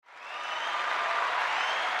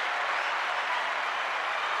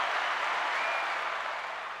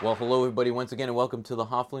Well, hello everybody once again and welcome to the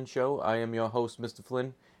Hoffman Show. I am your host, Mr.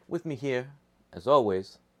 Flynn. With me here, as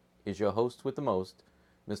always, is your host with the most,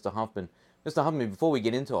 Mr. Hoffman. Mr. Hoffman, before we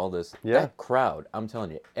get into all this, that crowd, I'm telling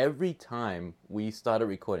you, every time we started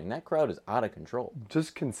recording, that crowd is out of control.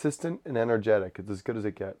 Just consistent and energetic. It's as good as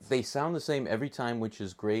it gets. They sound the same every time, which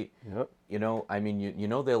is great. Yep. You know, I mean, you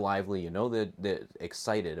know they're lively. You know they're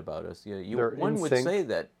excited about us. One would sync. say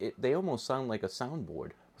that they almost sound like a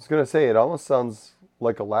soundboard. I was going to say, it almost sounds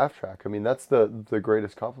like a laugh track. I mean, that's the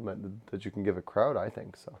greatest compliment that you can give a crowd, I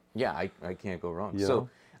think. So Yeah, I can't go wrong. So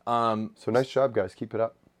nice job, guys. Keep it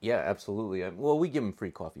up. Yeah, absolutely. Well, we give them free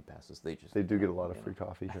coffee passes. They do get a lot of free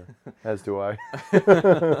coffee here, as do I.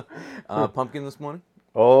 Pumpkin this morning?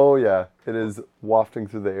 Oh, yeah. It is wafting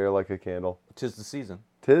through the air like a candle. 'Tis the season.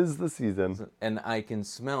 'Tis the season. And I can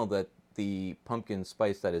smell that the pumpkin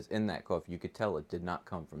spice that is in that coffee, you could tell it did not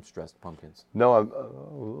come from stressed pumpkins. No, I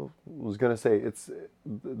was going to say, it's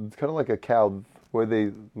kind of like a cow, where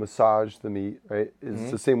they massage the meat, right?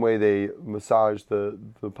 It's the same way they massage the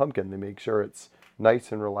pumpkin. They make sure it's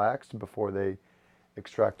nice and relaxed before they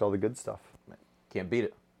extract all the good stuff. Can't beat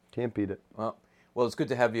it. Can't beat it. Well, it's good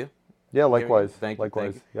to have you. Yeah, likewise. Thank you.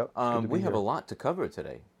 Likewise. Yep. We have a lot to cover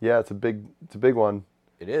today. Yeah, it's a big one.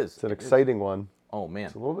 It is. It's an exciting one. Oh man.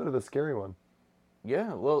 It's a little bit of a scary one.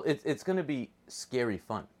 Yeah, well, it's going to be scary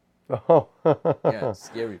fun. Oh. Yeah,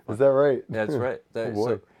 scary fun. Is that right? That's right. Oh,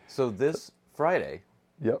 boy. So this Friday.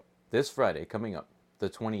 Yep. This Friday coming up, the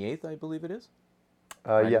 28th, I believe it is.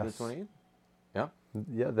 Yes. The 28th. Yeah.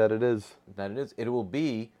 Yeah, that it is. That it is. It will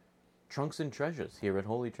be Trunks and Treasures here at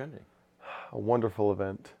Holy Trinity. A wonderful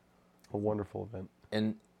event. A wonderful event.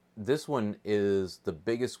 And this one is the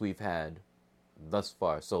biggest we've had thus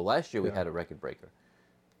far. So last year we had a record breaker.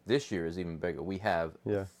 This year is even bigger. We have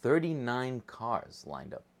 39 cars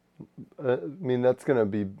lined up. I mean, that's going to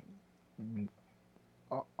be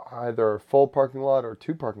either a full parking lot or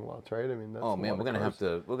two parking lots, right? I mean, that's we're gonna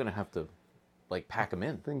have to like pack them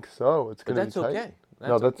in. I think so. It's going to be tight. Okay.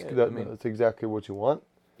 That's okay. That's exactly what you want.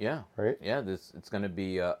 Yeah. Right. Yeah. It's going to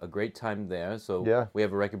be a great time there. So we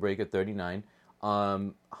have a record break at 39.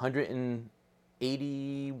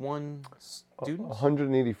 181 students.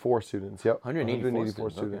 184 students. Yep. 184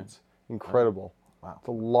 students. Okay. Incredible. Wow. It's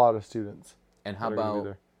a lot of students. And how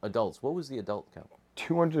about adults? What was the adult count?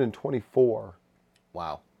 224.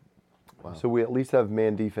 Wow. So we at least have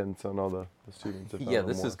man defense on all the students. Yeah,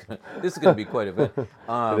 this is gonna be quite a bit.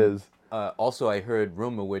 It is. Also, I heard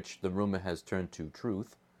rumor, which the rumor has turned to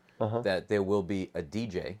truth, that there will be a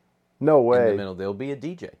DJ. No way. In the middle, there'll be a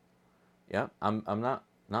DJ. Yeah, I'm not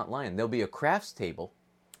lying. There'll be a crafts table.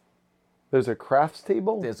 There's a crafts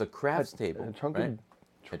table? There's a crafts table. At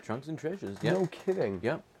Trunks and Treasures. Yeah. No kidding.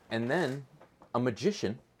 Yep. And then a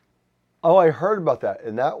magician. Oh, I heard about that.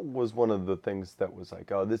 And that was one of the things that was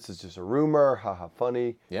like, oh, this is just a rumor. Haha,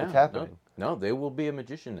 funny. Yeah. It's happening. No, there will be a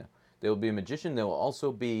magician now. There will be a magician. There will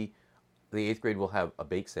also be, the 8th grade will have a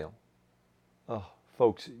bake sale. Oh,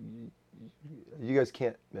 folks, you guys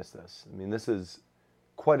can't miss this. I mean, this is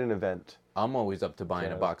quite an event. I'm always up to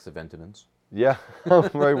buying a box of Entenmann's. Yeah, I'm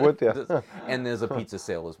right with you. And there's a pizza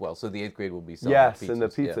sale as well. So the 8th grade will be selling pizzas. pizzas. And the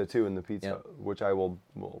pizza too, and the pizza, which I will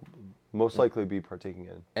most likely be partaking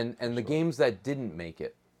in. And the games that didn't make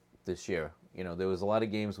it this year, you know, there was a lot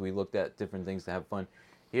of games we looked at, different things to have fun.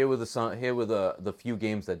 Here were the few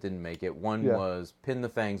games that didn't make it. One was Pin the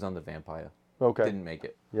Fangs on the Vampire. Okay. Didn't make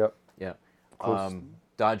it. Yep. Yeah.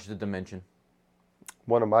 Dodge the Dimension.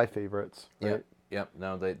 One of my favorites. Right? Yep.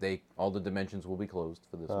 No, they all the dimensions will be closed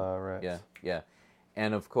for this one. Right. Yeah.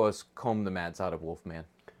 And of course, Comb the Mads out of Wolfman.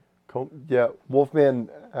 Wolfman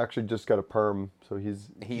actually just got a perm, so he's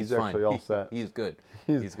fine. Actually all set. He's good.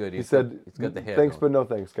 He's good. He said, he's got the hair. Thanks, going. but no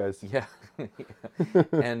thanks, guys. Yeah.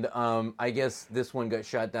 And I guess this one got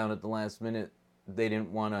shot down at the last minute. They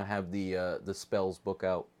didn't want to have the spells book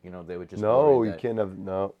out. You know, they would just can't have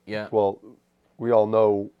no. Yeah. Well, we all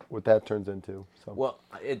know what that turns into. So. Well,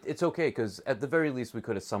 it's okay because at the very least we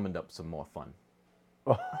could have summoned up some more fun.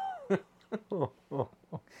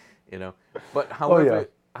 You know, but however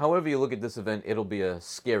you look at this event, it'll be a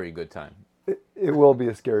scary good time. It will be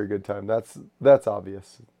a scary good time. That's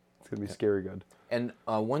obvious. It's gonna be scary good. And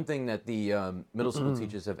one thing that the middle school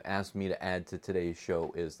teachers have asked me to add to today's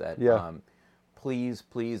show is that please,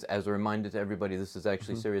 as a reminder to everybody, this is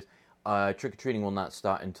actually serious. Trick-or-treating will not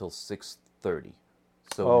start until 6:30.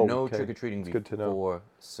 So no trick-or-treating before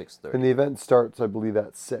 6:30. And the event starts, I believe,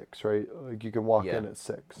 at 6, right? Like you can walk in at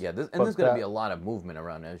 6. Yeah, there's going to be a lot of movement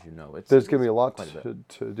around, as you know. There's going to be a lot to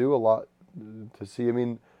do, a lot to see. I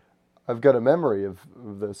mean, I've got a memory of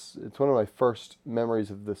this. It's one of my first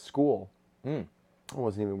memories of this school. I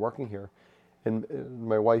wasn't even working here. and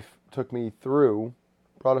my wife took me through,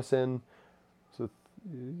 brought us in, so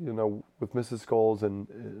with Mrs. Scholes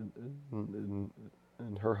and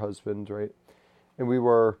her husband, right? And we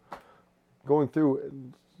were going through,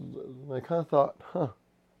 and I kind of thought,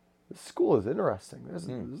 this school is interesting.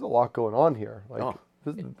 There's a lot going on here. Like,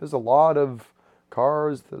 there's a lot of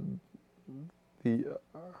cars. I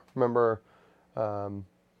remember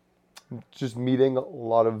just meeting a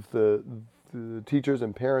lot of the teachers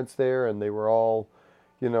and parents there, and they were all,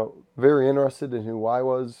 very interested in who I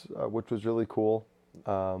was, which was really cool.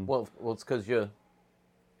 Well, it's because you're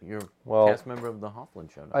a cast member of the Hoffman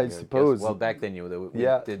show. I suppose. Well, back then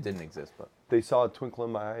it didn't exist, but they saw a twinkle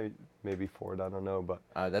in my eye maybe for it. I don't know, but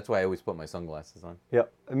that's why I always put my sunglasses on. Yeah,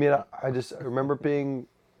 I mean, I remember it being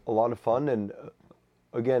a lot of fun, and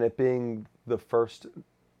again, it being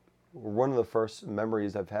one of the first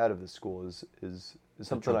memories I've had of this school is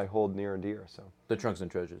something I hold near and dear. So the Trunks and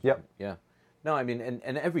Treasures. Yep. Yeah. No, I mean,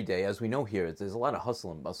 and every day, as we know here, there's a lot of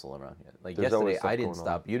hustle and bustle around here. Like there's yesterday, I didn't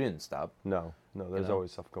stop. You didn't stop. No, there's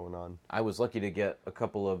always stuff going on. I was lucky to get a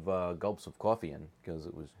couple of gulps of coffee in because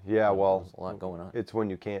it was there was a lot going on. It's when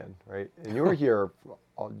you can, right? And you were here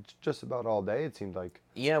just about all day, it seemed like.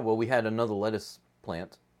 Yeah, well, we had another lettuce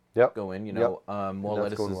plant go in. More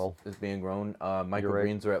lettuce is being grown.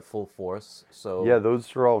 Microgreens are at full force. So yeah,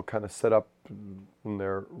 those are all kind of set up in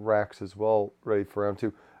their racks as well, ready for round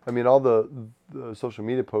two. I mean, all the social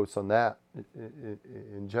media posts on that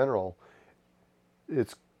in general,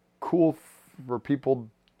 it's cool for people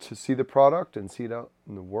to see the product and see it out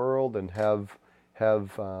in the world and have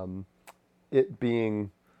it being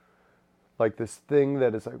like this thing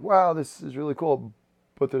that is like, wow, this is really cool,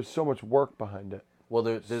 but there's so much work behind it. Well,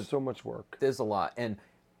 there's so much work. There's a lot, and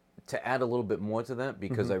to add a little bit more to that,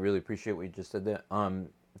 because I really appreciate what you just said there.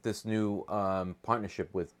 This new partnership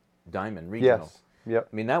with Diamond Regional. Yes. Yep.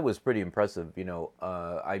 I mean, that was pretty impressive.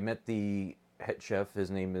 I met the head chef.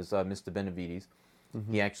 His name is Mr. Benavides.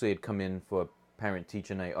 He actually had come in for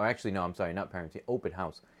parent-teacher night. Or actually, no, I'm sorry, not parent-teacher, open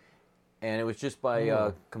house. And it was just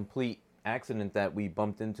by complete accident that we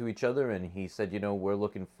bumped into each other. And he said, we're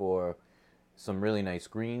looking for some really nice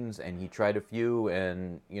greens. And he tried a few.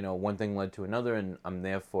 And, one thing led to another. And I'm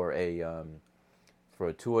there for a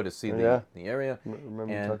tour to see the area.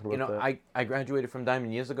 Remember talking about that. I graduated from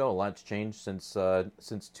Diamond years ago. A lot's changed since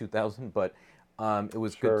 2000, but it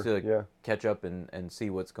was good to catch up and see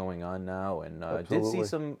what's going on now. And did see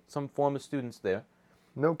some former students there.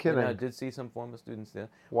 No kidding. And I did see some former students there.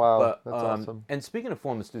 Wow, but, that's awesome. And speaking of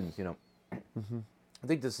former students, I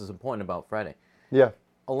think this is important about Friday. Yeah.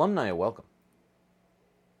 Alumni are welcome.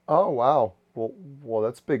 Oh, wow. Well,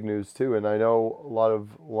 that's big news too. And I know a lot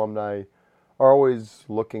of alumni are always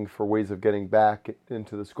looking for ways of getting back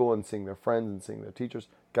into the school and seeing their friends and seeing their teachers.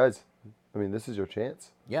 Guys, I mean, this is your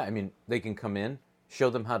chance. Yeah, I mean, they can come in, show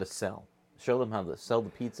them how to sell. Show them how to sell the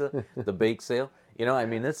pizza, the bake sale. I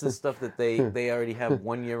mean, this is stuff that they already have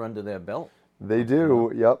 1 year under their belt. They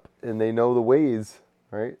do, yep. And they know the ways,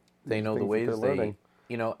 right? They know the ways. Learning.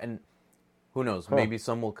 And who knows? Maybe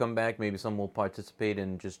some will come back. Maybe some will participate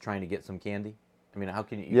in just trying to get some candy. I mean, how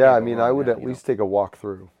can you? Yeah, I mean, I would at least take a walk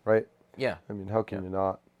through, right? Yeah. I mean, how can you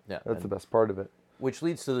not? Yeah. That's the best part of it. Which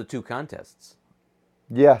leads to the two contests.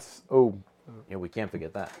 Yes. Oh. Yeah, we can't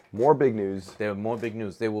forget that. More big news. There are more big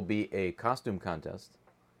news. There will be a costume contest,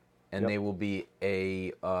 and there will be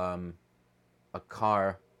a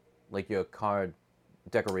car, like your car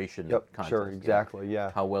decoration contest. Sure, exactly.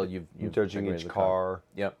 Yeah. How well you've judging each car.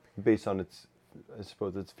 Yep. Based on its, I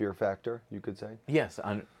suppose, its fear factor, you could say. Yes,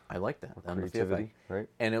 I like that. On creativity, right?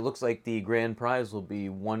 And it looks like the grand prize will be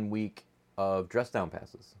 1 week of dress down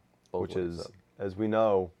passes, which is, as we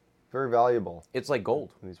know, very valuable. It's like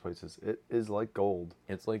gold in these places. It is like gold.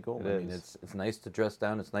 It's like gold. I mean, it's nice to dress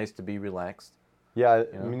down. It's nice to be relaxed. Yeah,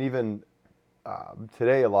 I mean, even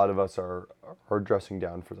today, a lot of us are dressing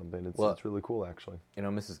down for something. It's really cool, actually.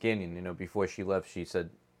 Mrs. Gagnon, before she left, she said,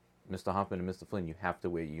 "Mr. Hoffman and Mr. Flynn, you have to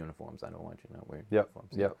wear your uniforms. I don't want you not wearing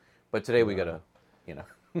uniforms." Yep. But today we gotta,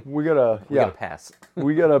 we gotta pass.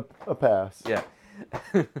 We got a pass. Yeah.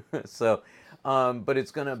 So, but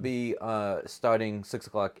it's gonna be starting 6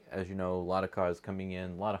 o'clock. As you know, a lot of cars coming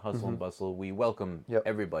in, a lot of hustle and bustle. We welcome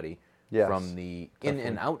everybody from the in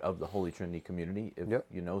and out of the Holy Trinity community. If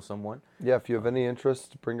you know someone. Yeah, if you have any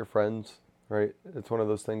interest, bring your friends. Right, it's one of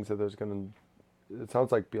those things that there's gonna. It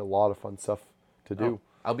sounds like be a lot of fun stuff to do.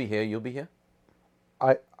 I'll be here. You'll be here.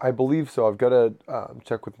 I believe so. I've got to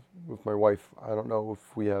check with my wife. I don't know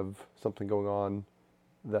if we have something going on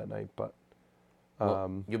that night, but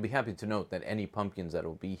you'll be happy to note that any pumpkins that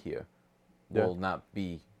will be here will not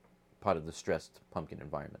be part of the stressed pumpkin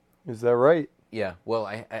environment. Is that right? Yeah, well,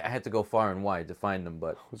 I had to go far and wide to find them,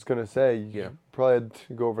 but I was gonna say you probably had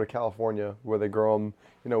to go over to California where they grow them,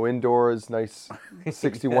 indoors, nice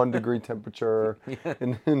 61 degree temperature,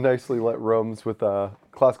 in nicely lit rooms with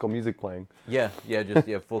classical music playing. Yeah, just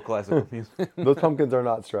full classical music. Those pumpkins are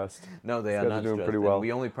not stressed. No, they These are guys not doing stressed. pretty well. And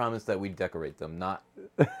we only promise that we decorate them, not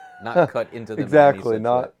cut into them. Exactly, in any such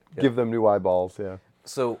not way. give them new eyeballs. Yeah.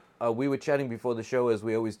 So we were chatting before the show, as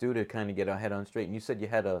we always do, to kind of get our head on straight. And you said you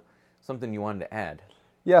had something you wanted to add.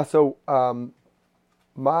 Yeah. So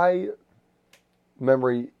my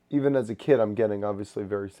memory, even as a kid, I'm getting obviously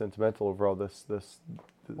very sentimental over all this.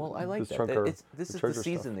 Well, I like this that. Trunker, This is treasure the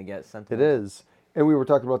season stuff. to get It sentimental. is, and we were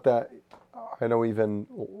talking about that. I know even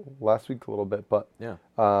last week a little bit, but Yeah.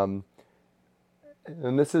 And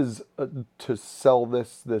this is to sell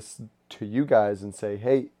this to you guys and say,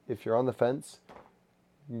 hey, if you're on the fence,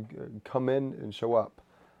 come in and show up.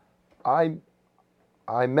 I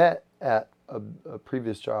met at a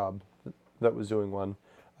previous job that was doing one.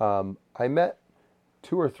 I met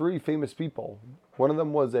 2 or 3 famous people. One of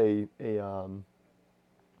them was a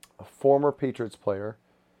former Patriots player.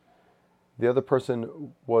 The other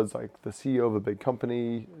person was like the CEO of a big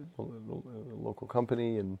company, a local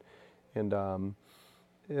company, and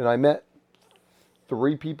I met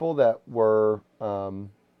 3 people that were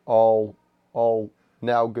all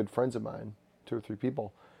now good friends of mine. 2 or 3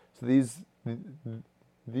 people. So these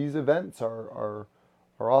events are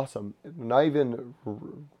awesome. And I even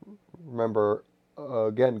remember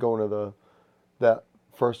again going to that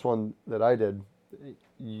first one that I did.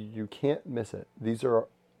 You can't miss it. These are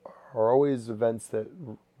always events that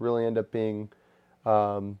really end up being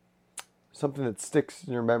something that sticks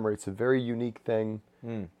in your memory. It's a very unique thing.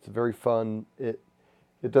 It's very fun. It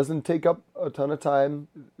doesn't take up a ton of time.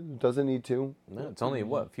 It doesn't need to. No, it's only,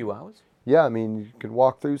 a few hours? Yeah, I mean, you can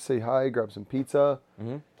walk through, say hi, grab some pizza,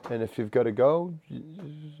 and if you've got to go,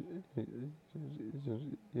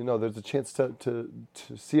 there's a chance to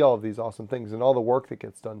see all of these awesome things and all the work that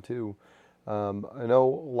gets done too. I know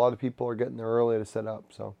a lot of people are getting there early to set up,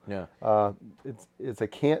 so yeah, it's a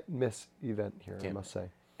can't miss event here, I must say.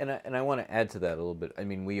 And I want to add to that a little bit. I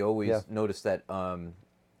mean, we always notice that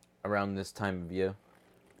around this time of year,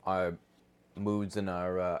 our moods and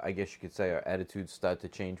our, I guess you could say, our attitudes start to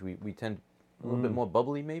change. We tend a little bit more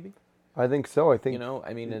bubbly, maybe. I think so. I think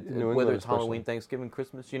I mean, especially. whether it's Halloween, Thanksgiving,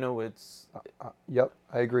 Christmas, it's. Yep,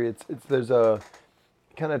 I agree. It's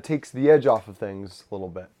kind of takes the edge off of things a little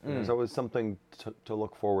bit. There's always something to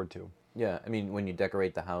look forward to. Yeah, I mean, when you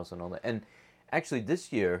decorate the house and all that. And actually,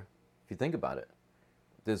 this year, if you think about it,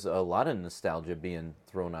 there's a lot of nostalgia being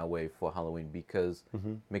thrown our way for Halloween because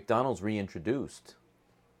McDonald's reintroduced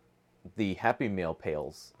the Happy Meal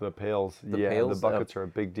pails. The pails, the buckets are a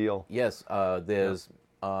big deal. Yes, there's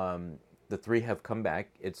the 3 have come back.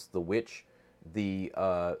 It's the witch, the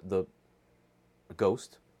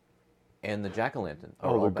ghost, and the jack-o'-lantern.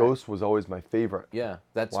 Oh, the ghost was always my favorite. Yeah,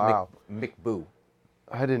 that's Mick Boo.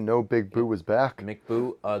 I didn't know Big Boo was back. Mick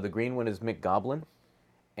Boo. The green one is Mick Goblin,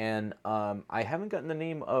 and I haven't gotten the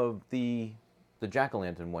name of the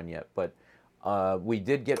jack-o'-lantern one yet, but we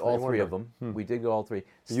did get all 3 of them. We did get all 3.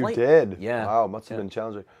 You did? Yeah. Wow, must have been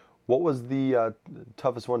challenging. What was the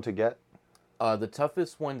toughest one to get? The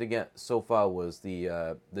toughest one to get so far was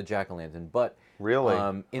the jack-o'-lantern, but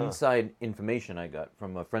really, inside information I got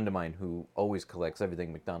from a friend of mine who always collects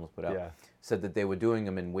everything McDonald's put out, said that they were doing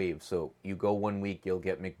them in waves. So you go one week, you'll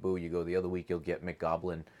get McBoo. You go the other week, you'll get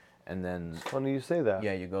McGoblin, and then it's funny you say that.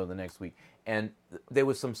 Yeah, you go the next week, and there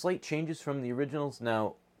was some slight changes from the originals.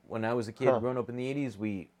 Now, when I was a kid, growing up in the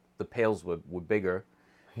 '80s, the pails were bigger.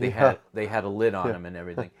 They had a lid on them and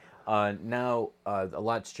everything. Now a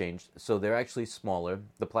lot's changed, so they're actually smaller.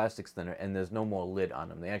 The plastic's thinner, and there's no more lid on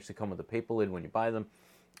them. They actually come with a paper lid when you buy them,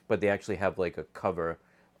 but they actually have like a cover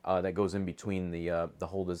that goes in between the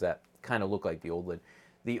holders that kind of look like the old lid.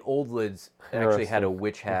 The old lids actually had a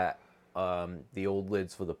witch hat. The old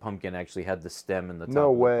lids for the pumpkin actually had the stem and the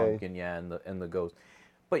top of the pumpkin, and the ghost.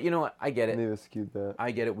 But you know what? I get it. Need to skew that.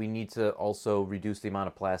 I get it. We need to also reduce the amount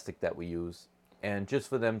of plastic that we use. And just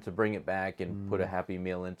for them to bring it back and put a Happy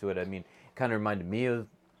Meal into it, I mean, it kind of reminded me of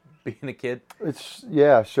being a kid. It's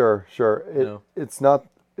sure. It's not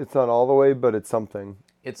all the way, but it's something.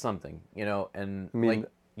 It's something, and I mean,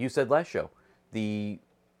 like you said last show, the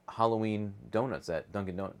Halloween donuts at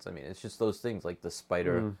Dunkin' Donuts. I mean, it's just those things like the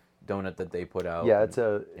spider donut that they put out. Yeah, it's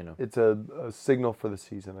a signal for the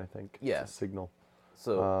season, I think. Yeah, it's a signal.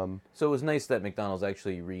 So it was nice that McDonald's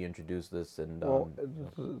actually reintroduced this, and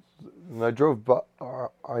and I drove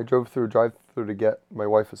through to get my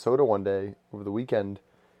wife a soda one day over the weekend,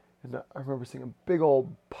 And I remember seeing a big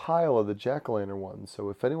old pile of the jack-o'-lantern ones. So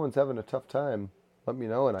if anyone's having a tough time, let me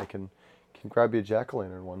know and I can grab you a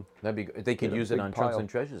jack-o'-lantern one. That'd be good. They could use it on Trunks and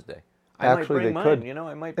Treasures Day. Actually, they might bring mine, could.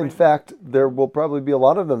 I might bring... In fact, there will probably be a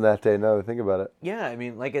lot of them that day now that I think about it. Yeah, I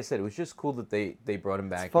mean, like I said, it was just cool that they brought them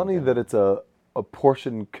back. It's funny that it's a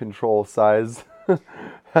portion control size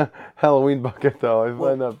Halloween bucket, though. I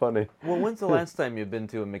find that funny. Well, when's the last time you've been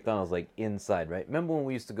to a McDonald's, like, inside, right? Remember when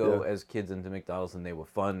we used to go as kids into McDonald's and they were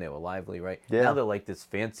fun, they were lively, right? Yeah. Now they're like this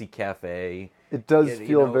fancy cafe. It does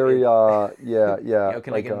feel very,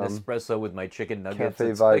 Can I get an espresso with my chicken nuggets?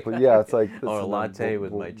 Cafe vibe, but yeah, it's like... Or a latte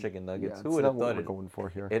with my chicken nuggets. Yeah, who would have thought we're going for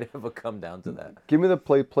here. It'd ever come down to that? Give me the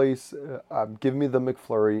place, give me the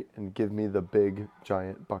McFlurry, and give me the big,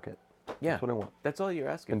 giant bucket. Yeah, that's what I want. That's all you're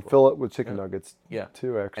asking and for. And fill it with chicken nuggets,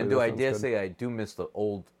 too, actually. And I dare say I do miss the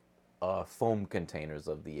old foam containers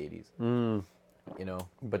of the 80s. You know,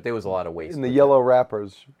 but there was a lot of waste. In the yellow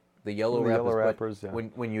wrappers. The yellow wrappers, yeah.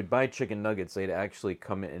 When you'd buy chicken nuggets, they'd actually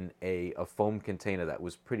come in a foam container that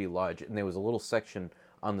was pretty large, and there was a little section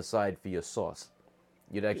on the side for your sauce.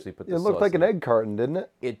 You'd actually put the sauce. It looked like an egg carton, didn't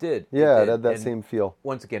it? It did. Yeah, it had that same feel.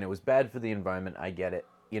 Once again, it was bad for the environment. I get it.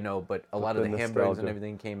 You know, but a lot of the hamburgers and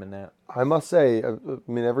everything came in that. I must say, I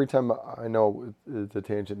mean, every time, I know it's a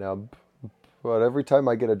tangent now, but every time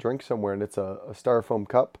I get a drink somewhere and it's a styrofoam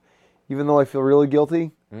cup, even though I feel really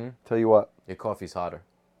guilty, tell you what. Your coffee's hotter.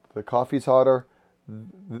 The coffee's hotter,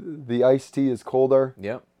 the iced tea is colder.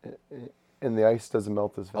 Yep. And the ice doesn't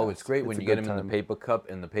melt as fast. Oh, it's great when you get them in the paper cup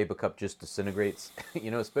and the paper cup just disintegrates. You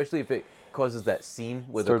know, especially if it causes that seam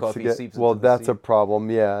where the coffee seeps well, into the that's seam. a problem,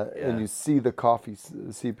 yeah. And you see the coffee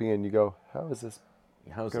seeping in, you go, how is this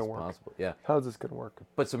possible? Yeah. How is this going to work?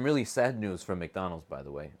 But some really sad news from McDonald's, by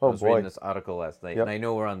the way. Oh, I was reading this article last night, and I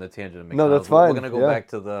know we're on the tangent of McDonald's. No, that's fine. We're going to go back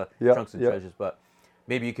to the Trunks and Treasures, but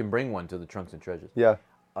maybe you can bring one to the Trunks and Treasures. Yeah.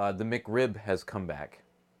 The McRib has come back.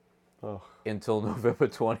 Oh. Until November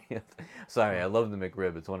 20th. Sorry, I love the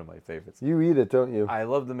McRib. It's one of my favorites. You eat it, don't you? I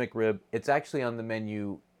love the McRib. It's actually on the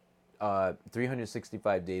menu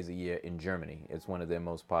 365 days a year in Germany. It's one of their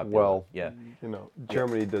most popular. Well, you know,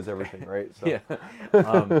 Germany does everything, right? So.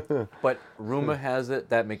 Yeah. But rumor has it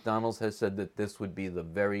that McDonald's has said that this would be the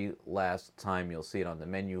very last time you'll see it on the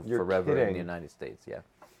menu forever in the United States. Yeah.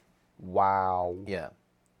 Wow. Yeah.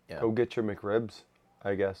 Go get your McRibs.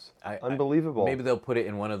 I guess. Unbelievable. Maybe they'll put it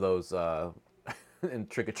in one of those in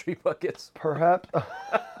trick-or-treat buckets. Perhaps.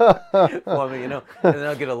 Well, I mean, you know, and then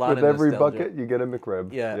I'll get a lot of every bucket, you get a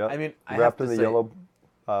McRib. Yeah. Yep. I mean, wrapped in the yellow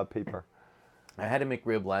paper. I had a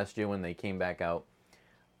McRib last year when they came back out.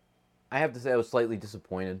 I have to say I was slightly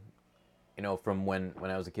disappointed. You know, from when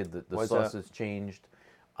I was a kid, the sauces changed.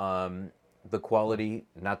 The quality,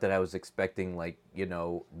 not that I was expecting, like, you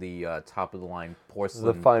know, the top-of-the-line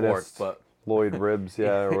porcelain the finest. pork, but... Lloyd ribs,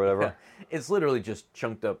 or whatever. Yeah. It's literally just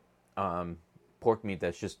chunked up pork meat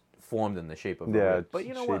that's just formed in the shape of a rib. But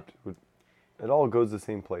you know what? It all goes the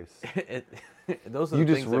same place. Those are you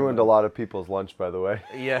just ruined a lot of people's lunch, by the way.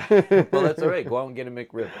 Yeah. Well, that's all right. Go out and get a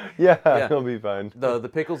McRib. Yeah, it'll be fine. The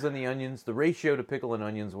pickles and the onions, the ratio to pickle and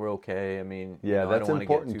onions were okay. I mean, yeah, that's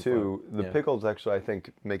important too. Far. The pickles actually, I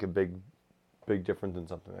think, make a big difference in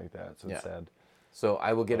something like that. So it's sad. So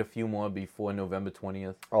I will get a few more before November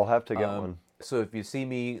 20th. I'll have to get one. So if you see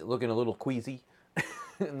me looking a little queasy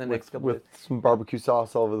in the next couple with some barbecue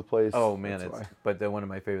sauce all over the place. Oh man, but they're one of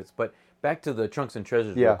my favorites. But back to the Trunks and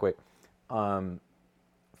Treasures real quick.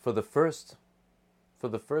 For the first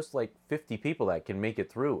like 50 people that can make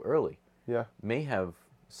it through early, may have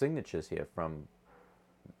signatures here from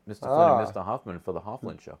Mr. Flynn and Mr. Hoffman for the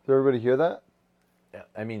Hoffman show. Did everybody hear that? Yeah,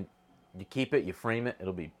 I mean, you keep it, you frame it,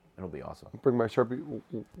 it'll be awesome. I'll bring my Sharpie.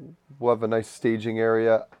 We'll have a nice staging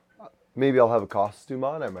area. Maybe I'll have a costume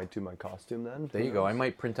on. I might do my costume then. There you go. I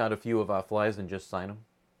might print out a few of our flyers and just sign them.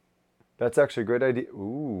 That's actually a great idea.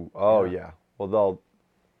 Ooh. Oh, yeah. Well, they'll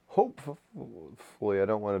hopefully, I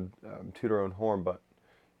don't want to toot our own horn, but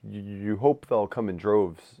you hope they'll come in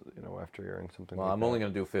droves, you know, after hearing something like that. Well, I'm only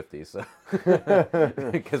going to do 50, so.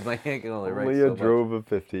 Because my hand can only write so much. Only a drove of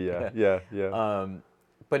 50, yeah.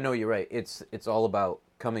 But no, you're right. It's all about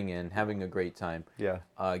coming in, having a great time. Yeah.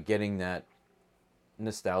 Getting that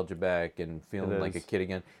nostalgia back and feeling like a kid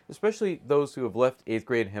again. Especially those who have left 8th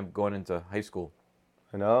grade and have gone into high school.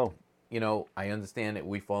 I know. You know, I understand that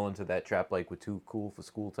we fall into that trap, like we're too cool for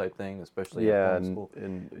school type thing, especially in school.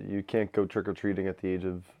 And you can't go trick-or-treating at the age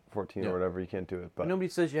of 14 or whatever. You can't do it. But nobody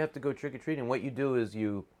says you have to go trick-or-treating. What you do is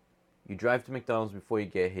you drive to McDonald's before you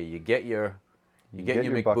get here. You get your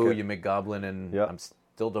McBoo, your McGoblin, and I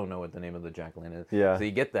still don't know what the name of the jack-o'-lantern is. Yeah. So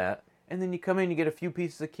you get that, and then you come in, you get a few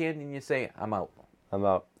pieces of candy, and you say, I'm out. I'm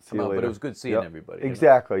out. See you later. But it was good seeing everybody.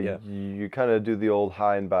 Exactly. Yeah. You kind of do the old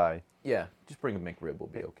hi and bye. Yeah, just bring a McRib, will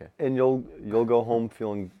be okay. And you'll go home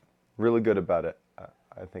feeling really good about it.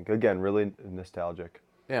 I think, again, really nostalgic.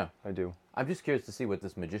 Yeah. I do. I'm just curious to see what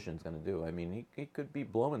this magician's going to do. I mean, he could be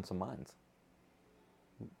blowing some minds.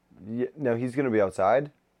 Yeah, no, he's going to be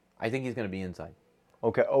outside? I think he's going to be inside.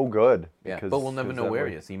 Okay. Oh, good. Yeah, but we'll never know where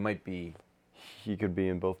he is. He might be... He could be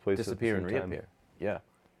in both places disappear at the and same time. reappear. Yeah.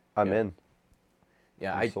 I'm in.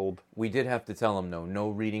 Yeah, I'm sold. We did have to tell him, no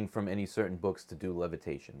reading from any certain books to do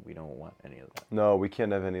levitation. We don't want any of that. No, we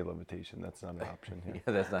can't have any levitation. That's not an option here.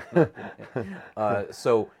 Yeah, that's not an option.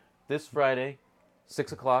 So, this Friday,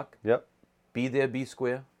 6 o'clock. Yep. Be there, be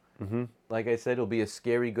square. Mm-hmm. Like I said, it'll be a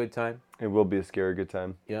scary good time. It will be a scary good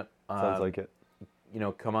time. Yep. Sounds like it.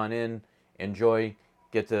 Come on in, enjoy,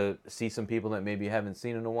 get to see some people that maybe you haven't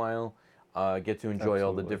seen in a while, get to enjoy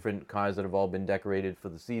all the different cars that have all been decorated for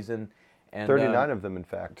the season. And 39 of them, in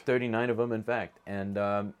fact. 39 of them, in fact. And,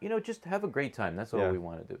 just have a great time. That's all we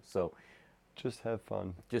want to do. So, just have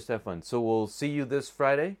fun. Just have fun. So we'll see you this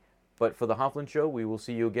Friday. But for the Hoffman Show, we will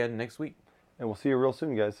see you again next week. And we'll see you real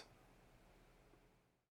soon, guys.